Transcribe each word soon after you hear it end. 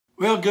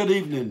Well, good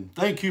evening.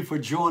 Thank you for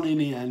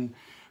joining in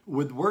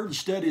with Word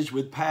Studies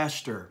with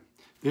Pastor.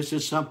 This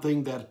is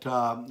something that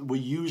we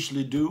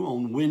usually do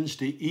on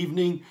Wednesday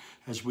evening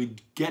as we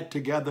get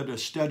together to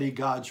study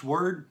God's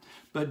Word.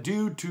 But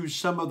due to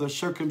some of the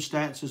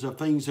circumstances of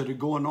things that are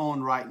going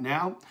on right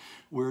now,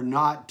 we're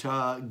not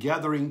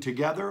gathering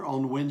together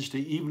on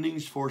Wednesday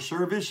evenings for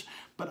service.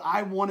 But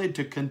I wanted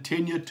to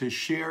continue to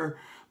share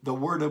the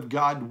Word of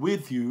God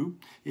with you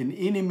in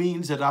any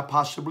means that I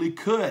possibly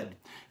could.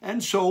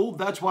 And so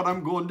that's what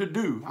I'm going to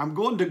do. I'm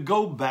going to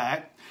go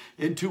back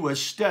into a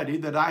study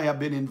that I have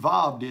been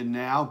involved in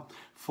now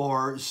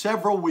for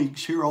several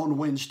weeks here on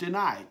Wednesday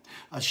night.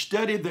 A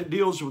study that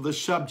deals with the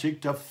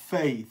subject of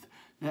faith.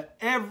 Now,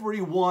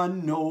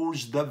 everyone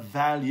knows the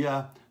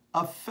value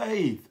of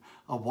faith,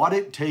 of what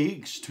it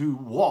takes to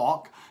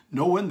walk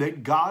knowing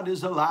that God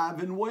is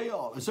alive and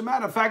well. As a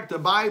matter of fact, the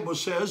Bible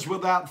says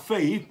without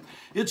faith,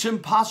 it's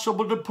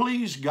impossible to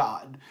please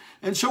God.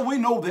 And so we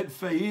know that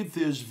faith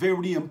is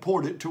very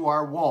important to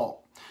our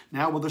walk.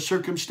 Now, with the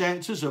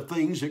circumstances of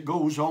things that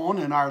goes on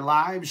in our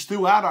lives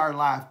throughout our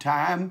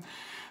lifetime,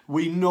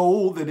 we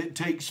know that it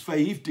takes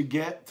faith to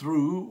get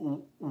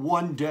through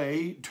one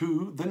day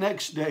to the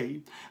next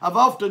day. I've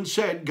often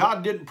said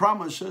God didn't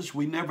promise us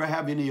we never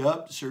have any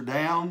ups or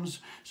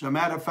downs. As a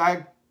matter of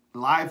fact,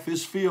 life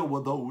is filled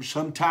with those.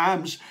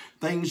 Sometimes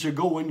things are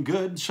going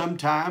good.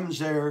 Sometimes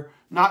they're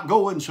not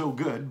going so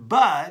good.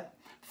 But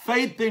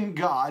faith in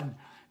God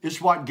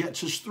is what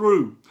gets us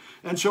through.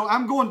 And so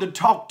I'm going to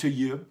talk to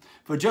you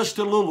for just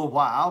a little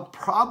while,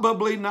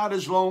 probably not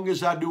as long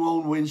as I do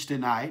on Wednesday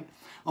night,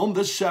 on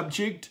the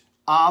subject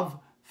of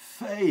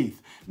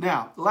faith.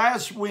 Now,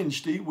 last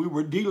Wednesday we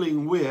were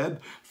dealing with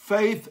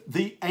faith,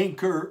 the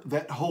anchor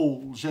that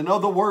holds. In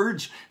other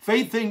words,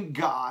 faith in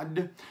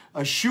God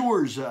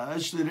assures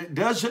us that it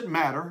doesn't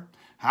matter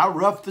how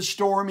rough the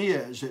storm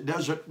is. It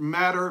doesn't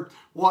matter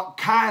what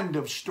kind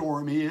of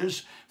storm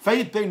is.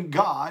 Faith in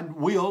God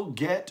will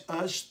get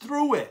us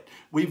through it.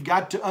 We've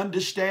got to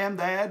understand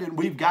that, and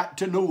we've got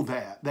to know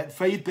that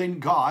faith in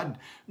God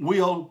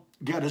will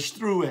get us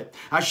through it.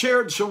 I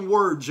shared some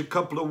words a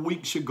couple of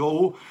weeks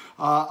ago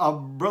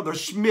of Brother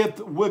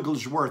Smith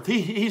Wigglesworth.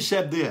 He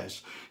said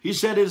this. He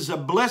said, it is a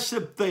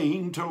blessed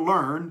thing to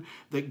learn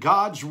that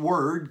God's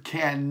Word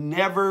can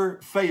never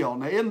fail.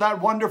 Now, isn't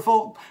that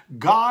wonderful?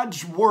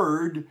 God's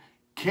Word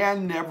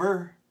can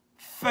never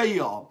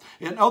fail.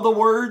 In other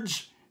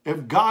words,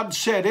 if God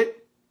said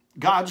it,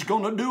 God's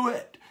going to do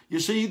it. You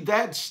see,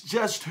 that's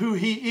just who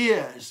He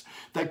is.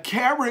 The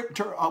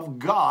character of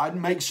God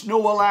makes no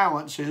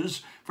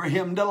allowances for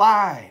Him to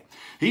lie.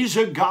 He's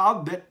a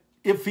God that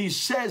if He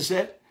says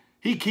it,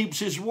 He keeps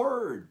His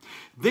word.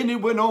 Then he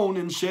went on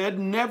and said,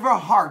 never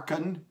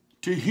hearken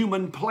to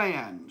human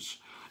plans.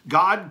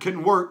 God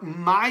can work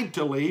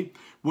mightily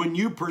when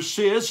you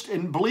persist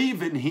and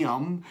believe in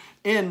Him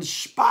in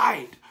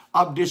spite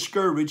of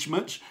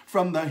discouragements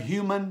from the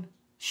human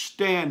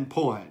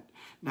standpoint.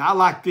 Now, I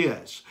like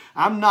this.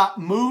 I'm not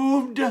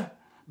moved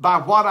by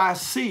what I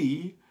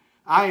see.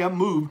 I am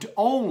moved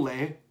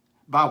only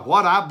by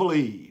what I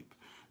believe.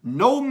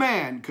 No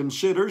man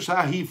considers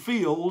how he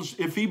feels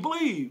if he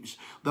believes.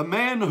 The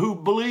man who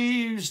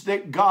believes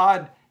that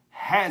God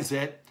has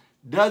it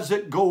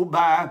doesn't go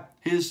by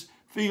his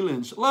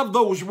feelings. Love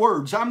those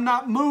words. I'm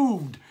not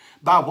moved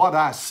by what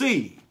I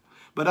see,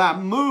 but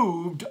I'm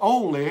moved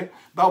only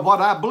by what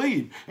I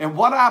believe. And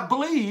what I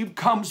believe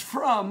comes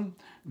from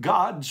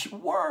God's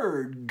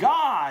Word.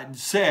 God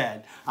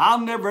said, I'll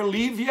never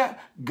leave you.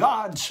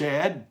 God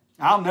said,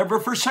 I'll never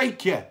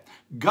forsake you.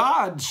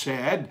 God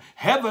said,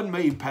 heaven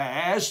may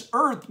pass,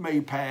 earth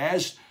may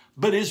pass,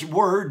 but His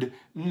Word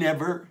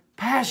never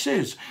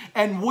passes.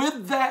 And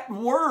with that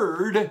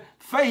Word,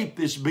 faith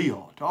is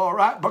built, all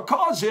right?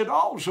 Because it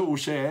also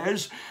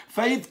says,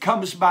 faith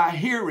comes by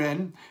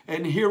hearing,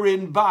 and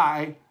hearing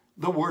by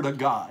the Word of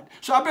God.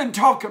 So I've been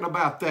talking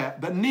about that,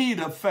 the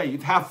need of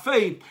faith, how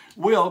faith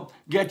will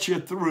get you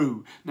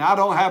through. Now, I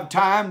don't have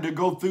time to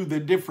go through the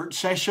different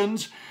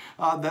sessions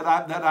that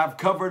I've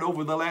covered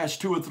over the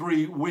last 2 or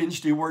 3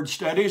 Wednesday Word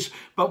Studies.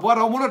 But what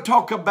I want to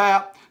talk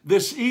about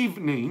this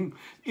evening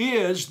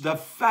is the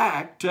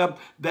fact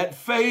that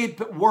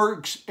faith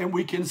works and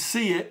we can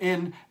see it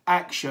in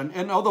action.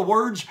 In other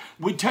words,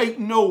 we take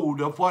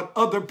note of what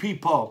other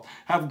people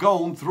have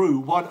gone through,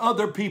 what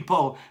other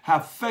people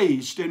have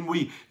faced, and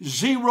we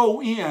zero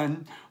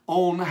in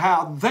on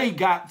how they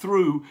got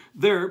through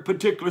their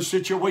particular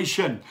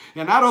situation.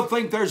 And I don't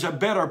think there's a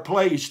better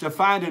place to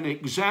find an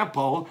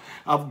example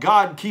of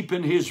God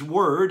keeping His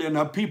word and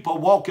of people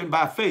walking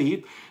by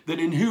faith than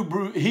in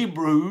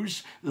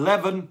Hebrews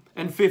 11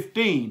 and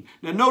 15.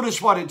 Now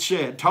notice what it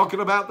said,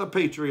 talking about the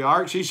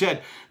patriarchs. He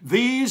said,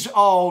 these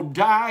all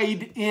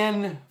died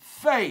in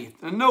faith.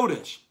 And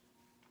notice,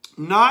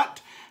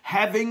 not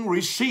having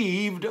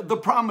received the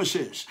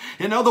promises.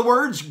 In other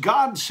words,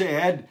 God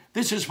said,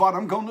 this is what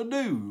I'm going to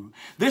do.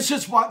 This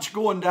is what's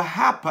going to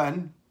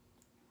happen.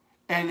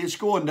 and it's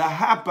going to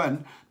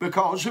happen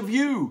because of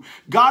you.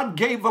 God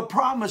gave a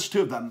promise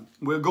to them.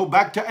 We'll go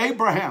back to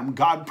Abraham.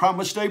 God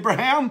promised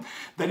Abraham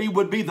that he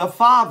would be the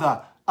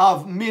father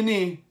of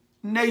many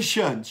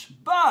nations.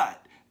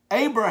 But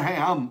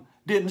Abraham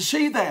didn't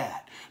see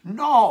that.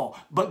 No,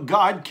 but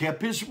God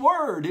kept his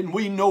word. And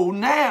we know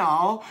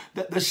now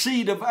that the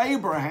seed of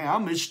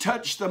Abraham has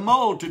touched the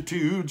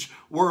multitudes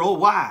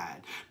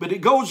worldwide. But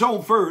it goes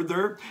on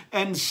further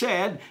and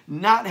said,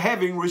 not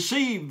having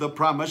received the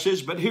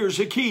promises, but here's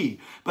the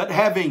key, but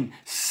having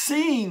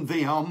seen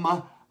them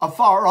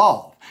afar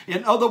off.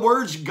 In other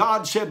words,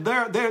 God said,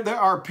 there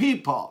are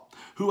people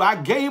who I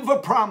gave a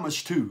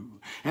promise to,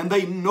 and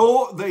they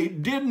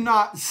did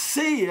not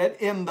see it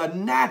in the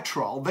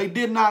natural. They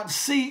did not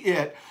see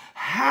it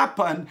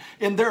happen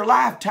in their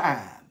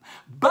lifetime,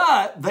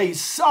 but they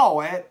saw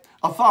it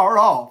afar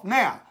off.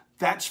 Now,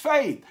 that's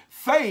faith.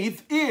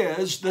 Faith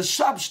is the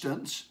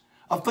substance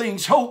of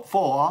things hoped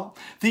for,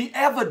 the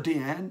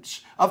evidence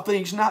of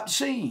things not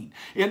seen.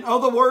 In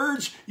other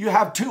words, you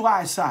have two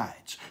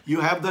eyesights.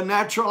 You have the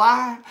natural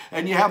eye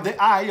and you have the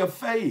eye of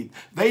faith.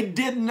 They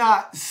did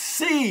not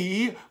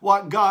see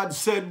what God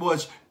said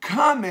was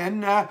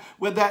coming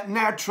with that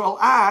natural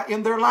eye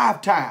in their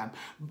lifetime,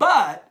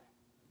 but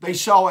they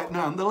saw it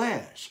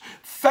nonetheless.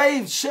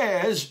 Faith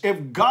says,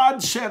 if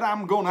God said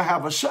I'm going to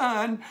have a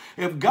son,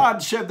 if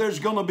God said there's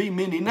going to be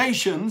many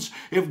nations,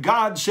 if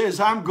God says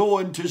I'm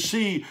going to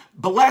see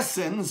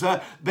blessings,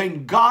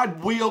 then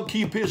God will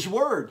keep his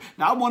word.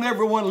 Now, I want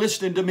everyone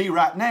listening to me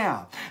right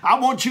now. I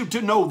want you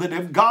to know that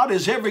if God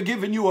has ever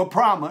given you a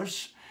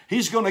promise,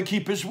 he's going to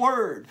keep his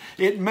word.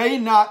 It may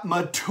not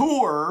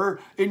mature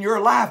in your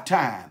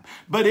lifetime,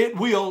 but it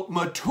will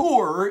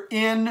mature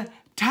in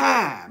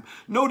time.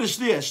 Notice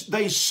this,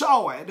 they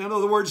saw it. In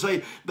other words,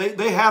 they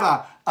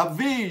had a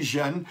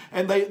vision,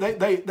 and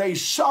they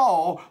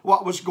saw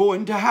what was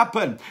going to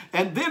happen.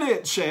 And then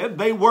it said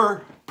they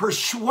were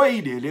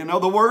persuaded. In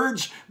other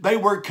words, they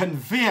were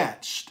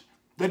convinced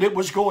that it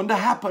was going to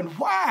happen.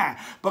 Why?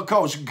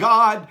 Because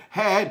God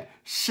had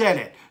said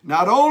it.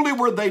 Not only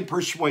were they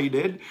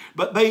persuaded,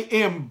 but they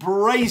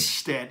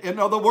embraced it. In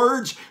other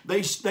words,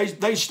 they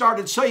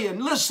started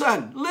saying,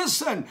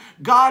 listen,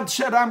 God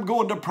said I'm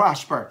going to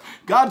prosper.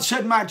 God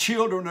said my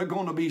children are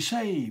going to be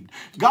saved.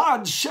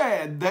 God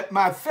said that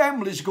my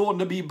family's going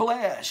to be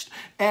blessed.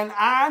 And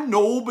I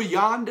know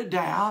beyond a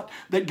doubt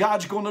that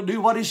God's going to do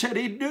what he said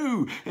he'd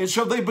do. And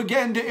so they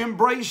began to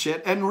embrace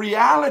it. And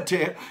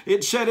reality,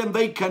 it said, and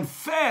they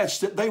confessed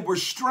that they were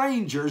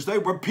strangers. They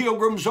were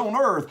pilgrims on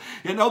earth.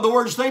 In other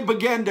words, they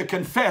began to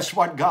confess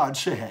what God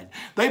said.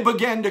 They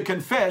began to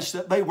confess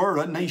that they were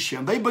a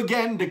nation. They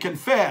began to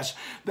confess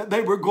that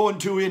they were going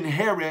to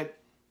inherit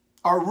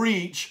or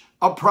reach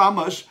a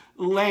promised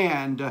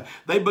land.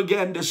 They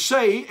began to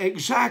say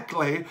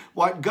exactly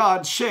what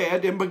God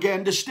said and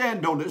began to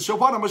stand on it. So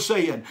what am I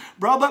saying?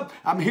 Brother,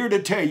 I'm here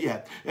to tell you,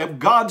 if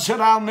God said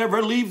I'll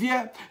never leave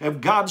you, if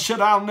God said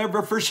I'll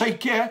never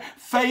forsake you,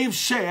 faith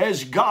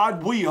says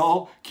God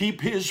will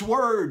keep his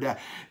word.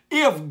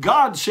 If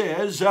God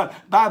says,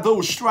 by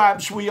those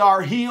stripes we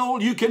are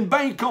healed, you can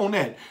bank on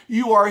it.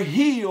 You are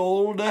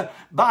healed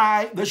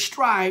by the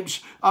stripes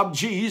of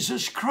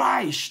Jesus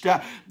Christ.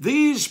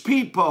 These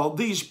people,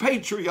 these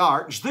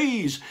patriarchs,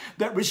 these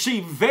that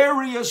received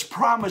various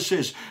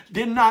promises,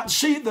 did not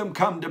see them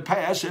come to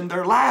pass in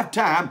their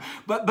lifetime,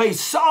 but they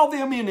saw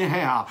them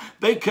anyhow.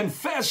 They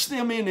confessed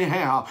them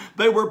anyhow.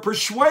 They were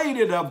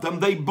persuaded of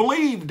them. They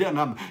believed in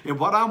them. And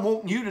what I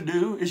want you to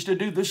do is to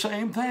do the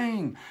same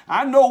thing.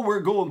 I know we're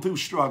going through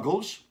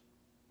struggles.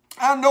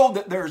 I know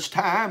that there's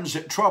times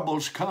that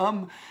troubles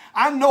come.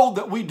 I know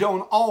that we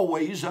don't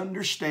always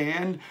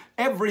understand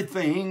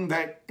everything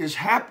that is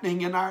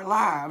happening in our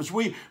lives.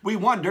 We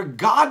wonder,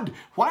 God,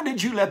 why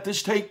did you let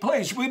this take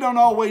place? We don't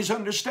always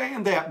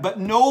understand that. But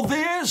know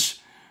this,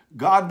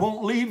 God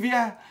won't leave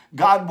you.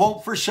 God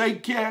won't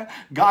forsake you.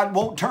 God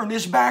won't turn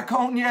his back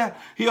on you.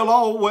 He'll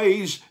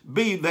always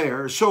be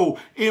there. So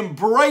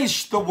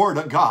embrace the word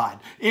of God.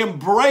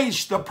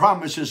 Embrace the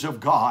promises of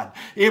God.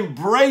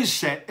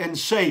 Embrace it and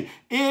say,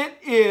 it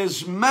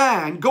is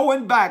mine.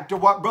 Going back to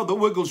what Brother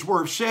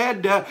Wigglesworth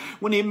said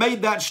when he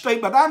made that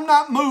statement, I'm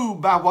not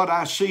moved by what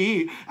I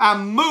see.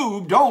 I'm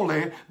moved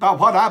only by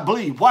what I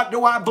believe. What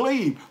do I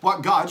believe?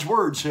 What God's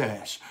word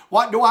says.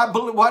 What do I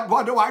believe?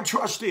 What do I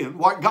trust in?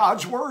 What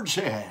God's word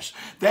says.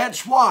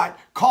 That's what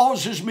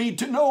causes me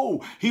to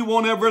know he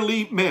won't ever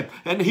leave me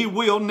and he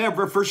will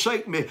never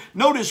forsake me.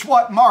 Notice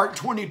what Mark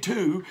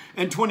 22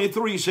 and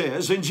 23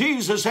 says. And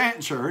Jesus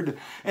answered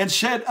and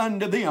said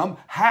unto them,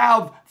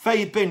 have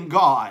faith in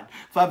God.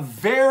 For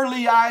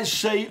verily I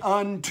say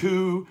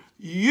unto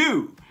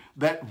you,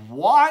 that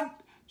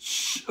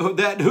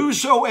that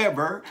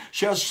whosoever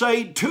shall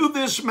say to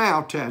this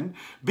mountain,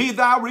 be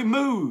thou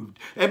removed,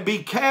 and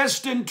be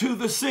cast into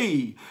the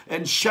sea,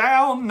 and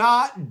shall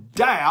not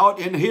doubt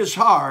in his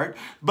heart,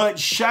 but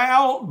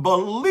shall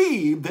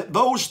believe that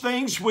those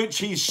things which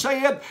he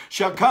saith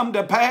shall come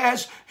to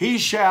pass, he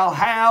shall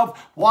have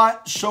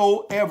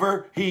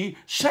whatsoever he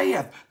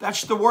saith.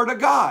 That's the word of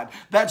God.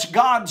 That's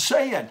God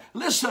saying.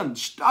 Listen,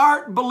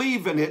 start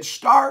believing it.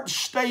 Start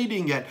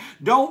stating it.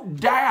 Don't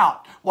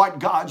doubt what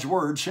God's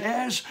word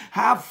says.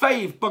 Have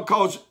faith,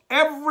 because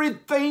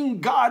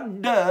everything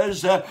God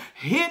does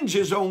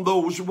hinges on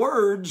those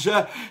words.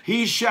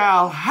 He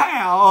shall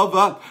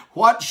have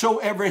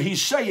whatsoever he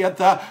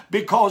saith,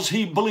 because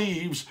he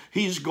believes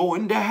he's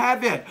going to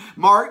have it.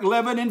 Mark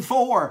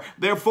 11:4.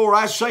 Therefore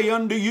I say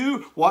unto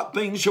you, what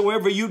things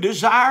soever you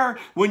desire,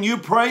 when you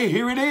pray,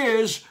 here it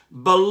is,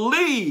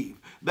 believe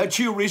that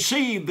you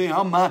receive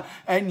them,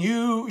 and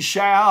you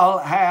shall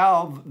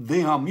have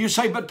them. You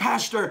say, but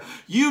Pastor,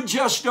 you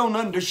just don't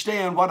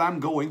understand what I'm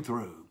going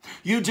through.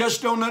 You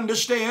just don't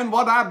understand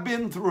what I've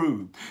been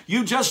through.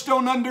 You just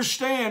don't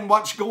understand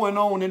what's going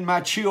on in my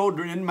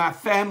children, in my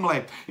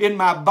family, in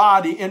my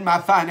body, in my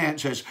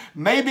finances.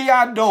 Maybe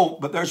I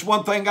don't, but there's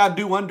one thing I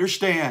do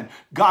understand.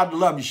 God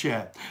loves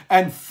you.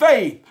 And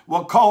faith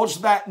will cause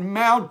that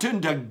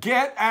mountain to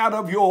get out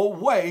of your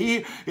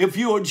way if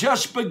you'll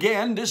just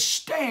begin to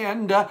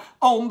stand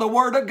on the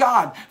Word of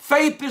God.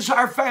 Faith is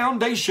our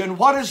foundation.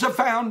 What is a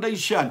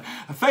foundation?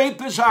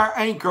 Faith is our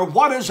anchor.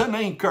 What is an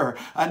anchor?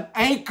 An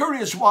anchor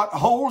is what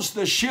holds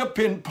the ship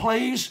in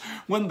place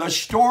when the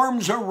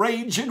storms are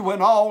raging,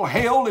 when all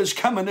hell is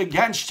coming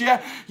against you.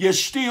 You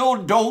still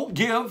don't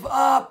give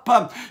up.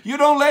 You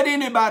don't let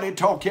anybody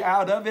talk you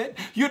out of it.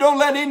 You don't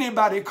let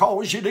anybody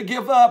cause you to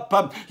give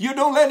up. You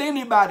don't let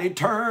anybody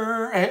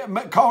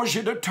cause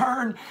you to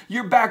turn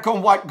your back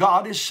on what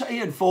God is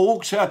saying,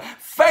 folks.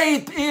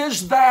 Faith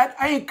is that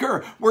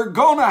anchor. We're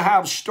going to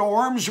have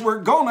storms.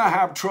 We're going to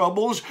have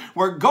troubles.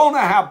 We're going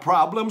to have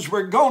problems.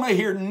 We're going to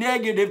hear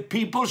negative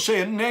people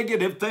saying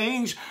negative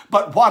things.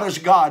 But what does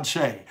God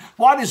say?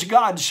 What has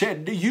God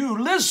said to you?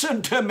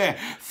 Listen to me.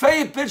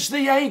 Faith is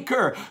the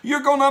anchor.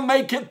 You're going to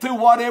make it through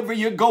whatever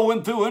you're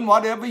going through and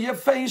whatever you're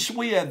faced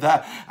with.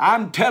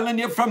 I'm telling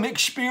you from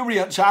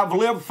experience, I've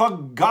lived for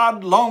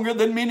God longer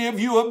than many of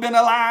you have been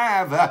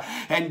alive.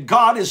 And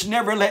God has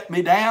never let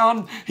me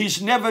down.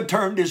 He's never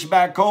turned his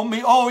back on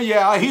me. Oh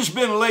yeah, he's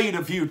been late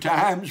a few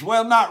times.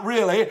 Well, not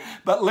really,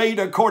 but late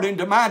according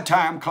to my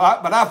time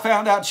clock. But I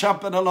found out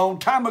something a long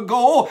time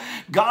ago.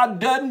 God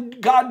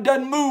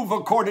doesn't move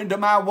according to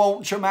my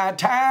wants or my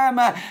time.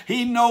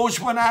 He knows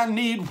when I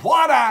need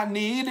what I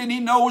need, and he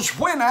knows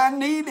when I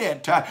need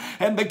it.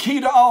 And the key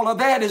to all of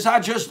that is I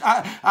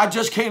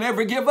just can't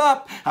ever give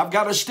up. I've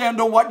got to stand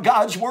on what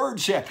God's word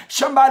said.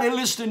 Somebody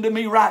listening to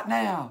me right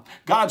now,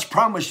 God's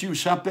promised you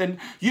something.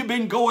 You've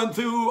been going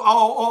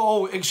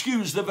through,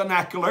 excuse the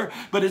vernacular,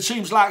 but it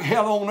seems like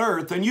hell on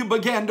earth, and you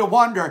began to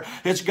wonder,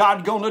 is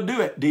God going to do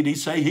it? Did he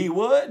say he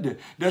would?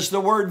 Does the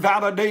word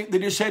validate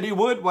that he said he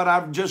would? What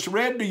I've just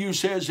read to you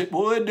says it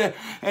would.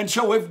 And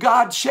so if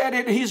God said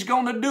it, he's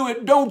going to do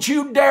it. Don't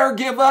you dare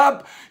give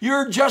up.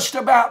 You're just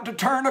about to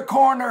turn a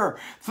corner.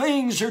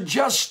 Things are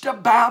just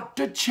about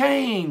to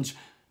change.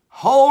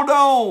 Hold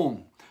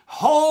on.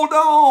 Hold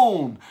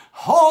on.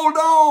 Hold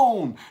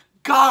on.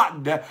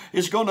 God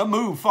is going to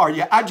move for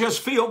you. I just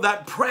feel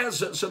that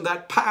presence and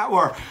that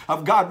power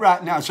of God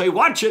right now. Say,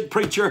 watch it,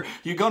 preacher.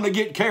 You're going to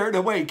get carried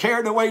away.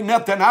 Carried away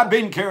nothing. I've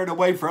been carried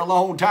away for a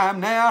long time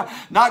now.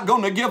 Not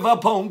going to give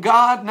up on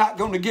God. Not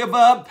going to give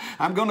up.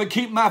 I'm going to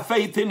keep my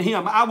faith in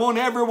him. I want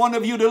every one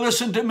of you to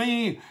listen to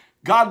me.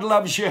 God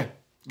loves you.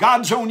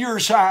 God's on your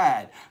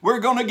side. We're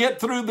going to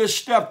get through this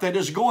stuff that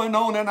is going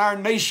on in our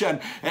nation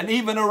and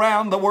even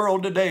around the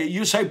world today.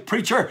 You say,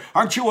 preacher,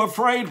 aren't you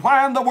afraid?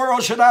 Why in the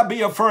world should I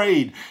be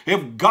afraid?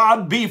 If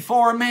God be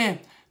for me,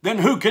 then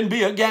who can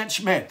be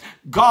against me?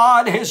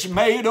 God has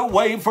made a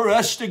way for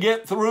us to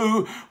get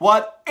through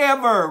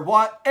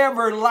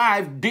whatever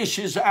life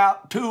dishes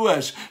out to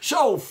us.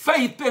 So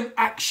faith in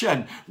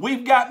action.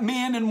 We've got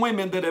men and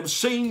women that have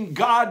seen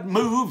God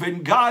move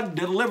and God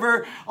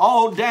deliver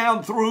all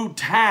down through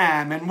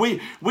time. And we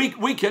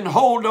can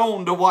hold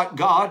on to what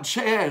God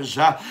says.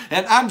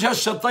 And I'm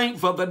just so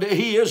thankful that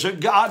he is a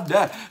God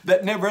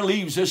that never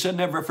leaves us and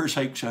never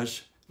forsakes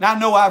us. Now, I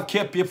know I've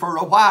kept you for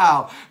a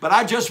while, but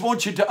I just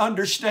want you to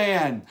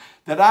understand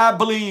that I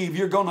believe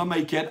you're going to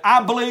make it.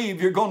 I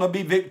believe you're going to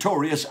be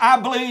victorious. I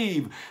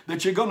believe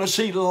that you're going to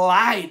see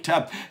light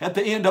at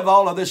the end of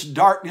all of this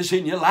darkness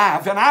in your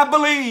life. And I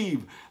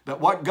believe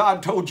that what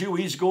God told you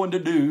he's going to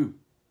do,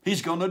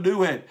 he's going to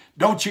do it.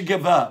 Don't you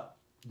give up.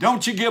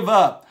 Don't you give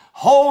up.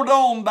 Hold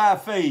on by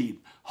faith.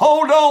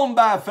 Hold on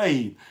by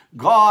faith.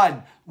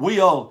 God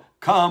will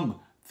come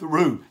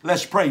through.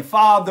 Let's pray.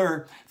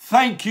 Father,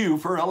 thank you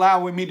for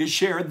allowing me to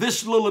share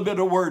this little bit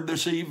of word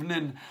this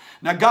evening.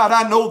 Now, God,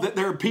 I know that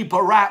there are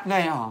people right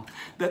now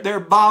that they're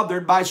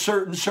bothered by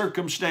certain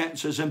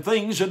circumstances and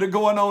things that are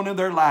going on in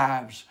their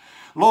lives.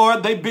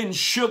 Lord, they've been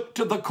shook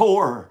to the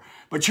core.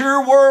 But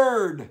your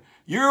word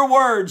Your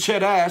word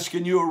said, ask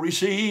and you'll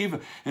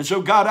receive. And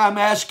so, God, I'm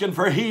asking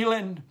for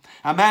healing.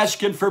 I'm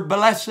asking for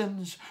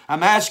blessings.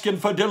 I'm asking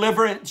for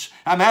deliverance.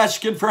 I'm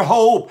asking for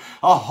hope,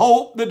 a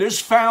hope that is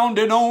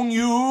founded on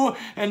you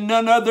and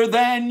none other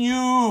than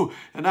you.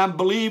 And I'm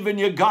believing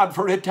you, God,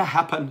 for it to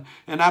happen.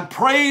 And I'm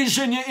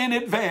praising you in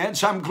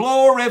advance. I'm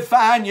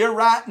glorifying you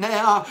right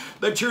now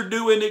that you're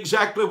doing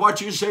exactly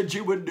what you said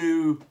you would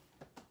do.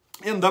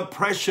 In the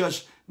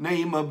precious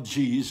name of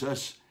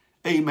Jesus.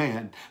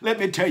 Amen. Let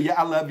me tell you,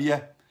 I love you.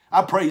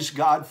 I praise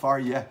God for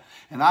you.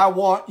 And I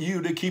want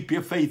you to keep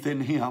your faith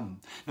in Him.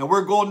 Now,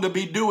 we're going to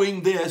be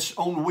doing this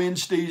on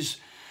Wednesdays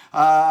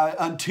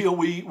until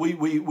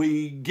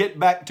we get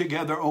back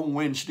together on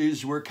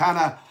Wednesdays. We're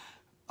kind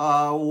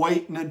of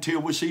waiting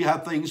until we see how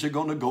things are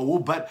going to go.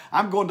 But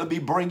I'm going to be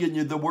bringing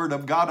you the Word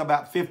of God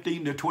about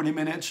 15 to 20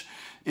 minutes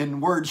in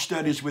Word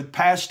Studies with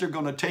Pastor.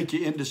 Going to take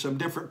you into some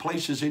different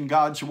places in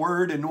God's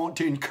Word and want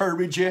to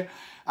encourage you.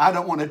 I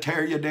don't want to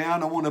tear you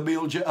down. I want to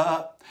build you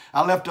up.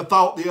 I left a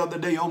thought the other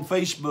day on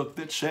Facebook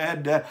that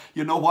said,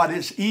 you know what,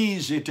 it's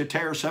easy to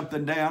tear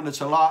something down.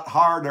 It's a lot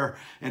harder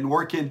and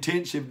work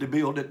intensive to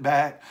build it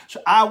back.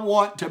 So I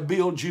want to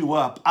build you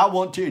up. I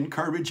want to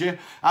encourage you.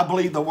 I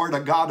believe the Word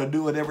of God will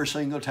do it every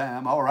single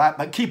time. All right,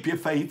 but keep your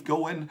faith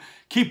going.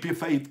 Keep your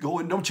faith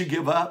going. Don't you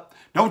give up.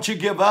 Don't you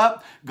give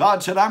up.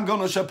 God said, I'm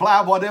going to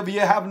supply whatever you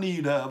have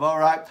need of. All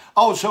right.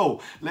 Also,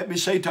 let me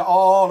say to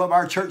all of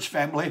our church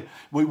family,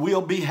 we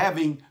will be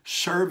having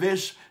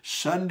service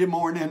Sunday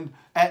morning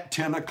at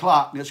 10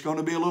 o'clock. It's going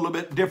to be a little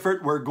bit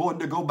different. We're going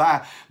to go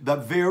by the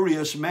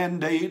various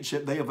mandates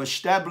that they have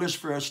established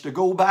for us to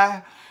go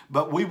by.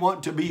 But we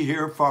want to be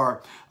here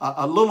for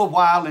a little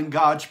while in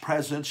God's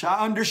presence.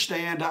 I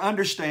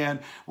understand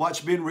what's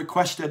been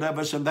requested of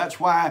us, and that's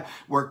why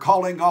we're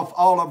calling off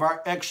all of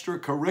our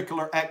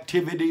extracurricular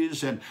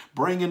activities and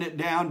bringing it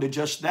down to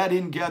just that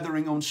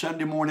in-gathering on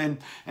Sunday morning.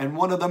 And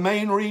one of the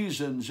main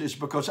reasons is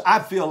because I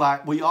feel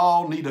like we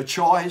all need a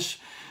choice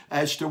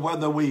as to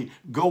whether we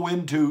go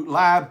into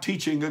live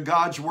teaching of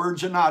God's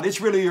words or not. It's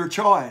really your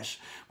choice.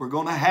 We're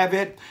going to have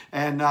it,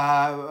 and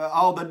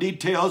all the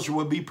details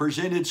will be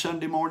presented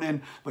Sunday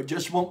morning. But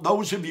just want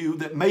those of you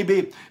that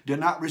maybe did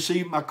not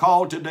receive my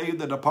call today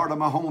that are part of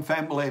my home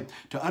family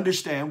to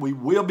understand we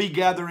will be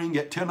gathering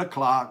at 10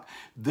 o'clock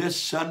this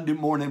Sunday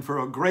morning for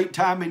a great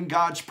time in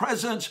God's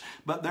presence.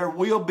 But there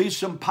will be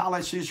some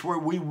policies where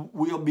we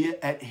will be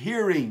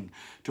adhering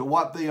to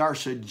what they are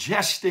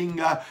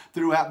suggesting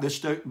throughout this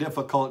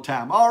difficult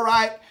time. All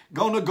right,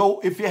 going to go.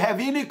 If you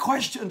have any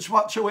questions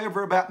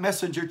whatsoever about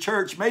Messenger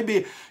Church,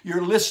 maybe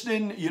you're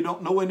listening, you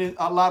don't know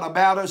a lot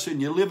about us, and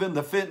you live in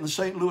the Fenton,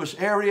 St. Louis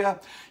area,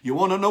 you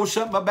want to know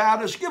something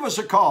about us, give us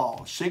a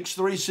call,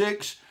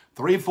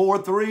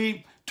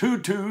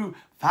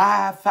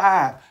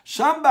 636-343-2255.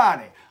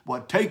 Somebody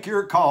will take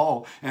your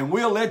call, and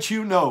we'll let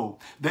you know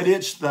that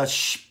it's the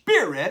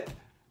Spirit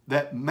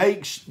that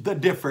makes the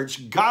difference.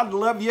 God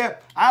love you.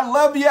 I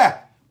love you.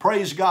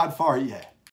 Praise God for you.